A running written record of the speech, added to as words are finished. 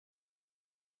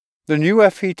The new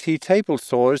FET table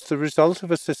saw is the result of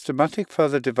a systematic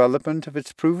further development of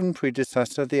its proven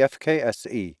predecessor, the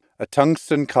FKSE. A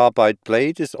tungsten carbide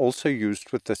blade is also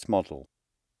used with this model.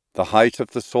 The height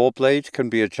of the saw blade can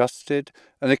be adjusted,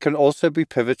 and it can also be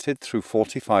pivoted through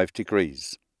 45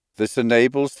 degrees. This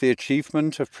enables the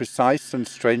achievement of precise and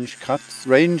strange cuts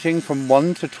ranging from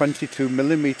 1 to 22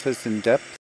 millimeters in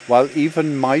depth, while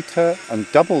even miter and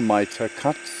double miter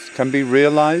cuts can be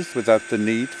realized without the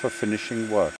need for finishing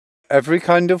work. Every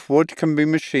kind of wood can be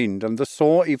machined, and the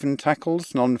saw even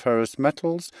tackles non-ferrous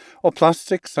metals or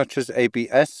plastics such as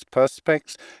ABS,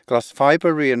 perspex, glass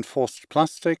fiber reinforced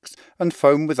plastics, and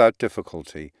foam without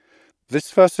difficulty.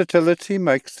 This versatility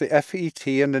makes the FET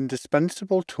an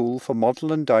indispensable tool for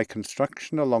model and die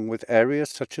construction along with areas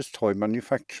such as toy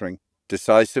manufacturing.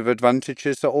 Decisive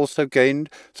advantages are also gained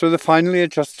through the finely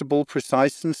adjustable,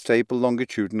 precise and stable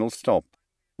longitudinal stop.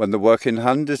 When the work in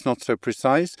hand is not so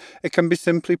precise, it can be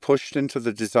simply pushed into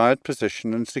the desired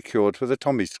position and secured with a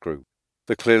Tommy screw.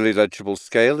 The clearly legible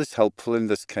scale is helpful in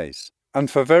this case. And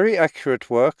for very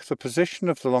accurate work, the position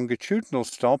of the longitudinal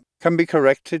stop can be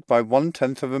corrected by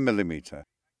 1/10 of a millimeter.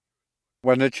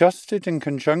 When adjusted in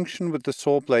conjunction with the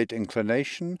saw blade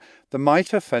inclination, the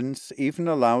miter fence even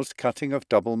allows cutting of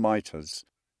double miters.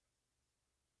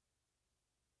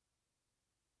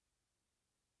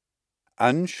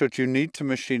 And should you need to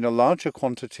machine a larger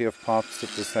quantity of parts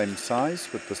of the same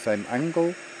size with the same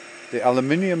angle, the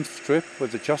aluminium strip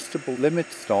with adjustable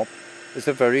limit stop is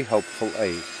a very helpful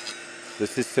aid.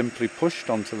 This is simply pushed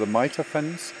onto the miter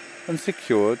fence and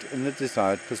secured in the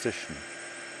desired position.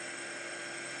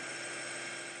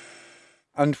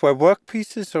 And where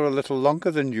workpieces are a little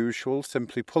longer than usual,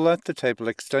 simply pull out the table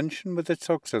extension with its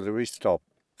auxiliary stop.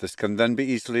 This can then be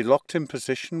easily locked in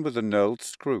position with a knurled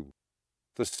screw.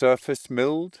 The surface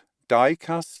milled,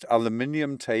 die-cast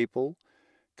aluminium table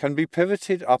can be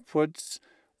pivoted upwards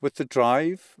with the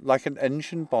drive like an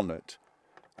engine bonnet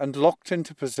and locked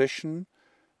into position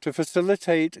to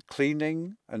facilitate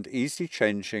cleaning and easy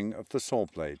changing of the saw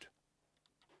blade.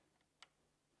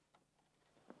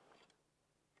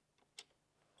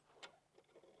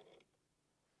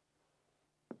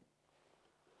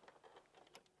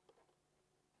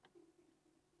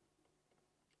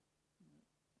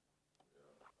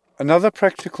 Another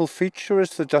practical feature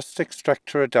is the dust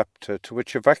extractor adapter, to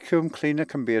which a vacuum cleaner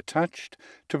can be attached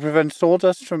to prevent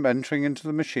sawdust from entering into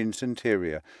the machine's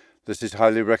interior. This is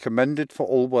highly recommended for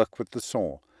all work with the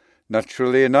saw.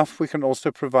 Naturally enough, we can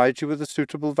also provide you with a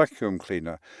suitable vacuum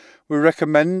cleaner. We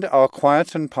recommend our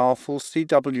quiet and powerful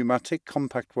CW-matic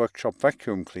compact workshop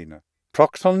vacuum cleaner.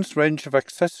 Proxxon's range of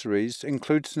accessories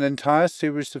includes an entire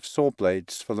series of saw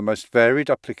blades for the most varied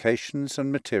applications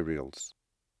and materials.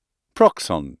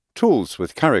 Proxxon, tools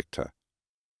with character.